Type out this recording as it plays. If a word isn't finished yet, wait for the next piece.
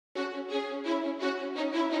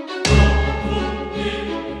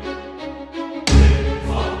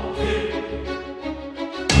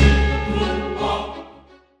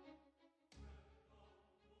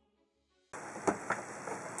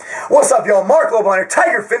up, y'all? Marc Lobliner,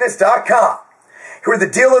 TigerFitness.com. Here with the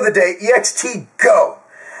deal of the day, EXT Go.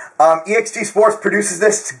 EXT Sports produces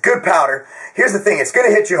this. It's a good powder. Here's the thing, it's going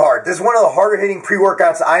to hit you hard. This is one of the harder hitting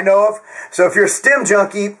pre-workouts I know of. So if you're a stim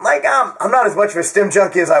junkie, like I'm not as much of a stim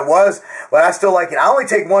junkie as I was, but I still like it. I only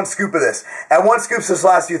take one scoop of this. And one scoop this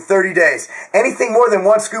lasts you 30 days. Anything more than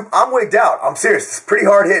one scoop, I'm wigged out. I'm serious. It's pretty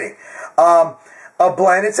hard hitting. A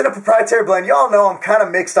blend. It's in a proprietary blend. Y'all know I'm kind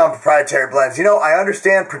of mixed on proprietary blends. You know, I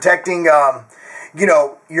understand protecting, you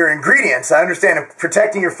know, your ingredients. I understand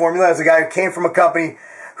protecting your formula as a guy who came from a company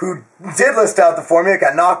who did list out the formula,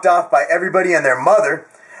 got knocked off by everybody and their mother.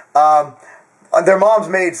 Their moms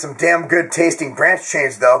made some damn good tasting branch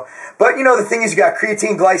chains though. But you know, the thing is, you got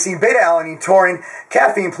creatine, glycine, beta-alanine, taurine,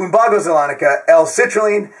 caffeine, plumbago zeylanica,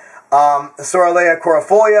 L-citrulline, Soralea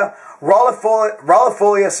corifolia,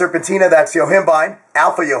 Rollifolia serpentina, that's yohimbine,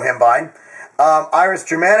 alpha yohimbine, Iris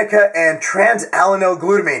germanica, and trans-alanyl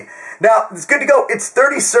glutamine. Now, it's good to go. It's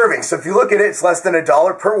 30 servings, so if you look at it, it's less than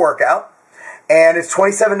 $1 per workout. And it's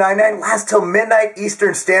 $27.99, lasts till midnight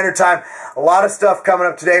Eastern Standard Time. A lot of stuff coming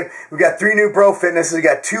up today. We've got 3 new bro fitnesses. We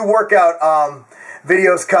got 2 workout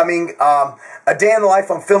videos coming. A day in the life.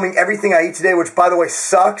 I'm filming everything I eat today, which, by the way,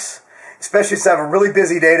 sucks. Especially since I have a really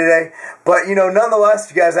busy day today. But, you know, nonetheless,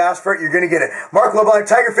 you guys asked for it, you're going to get it. Marc Lobliner,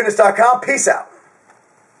 TigerFitness.com. Peace out.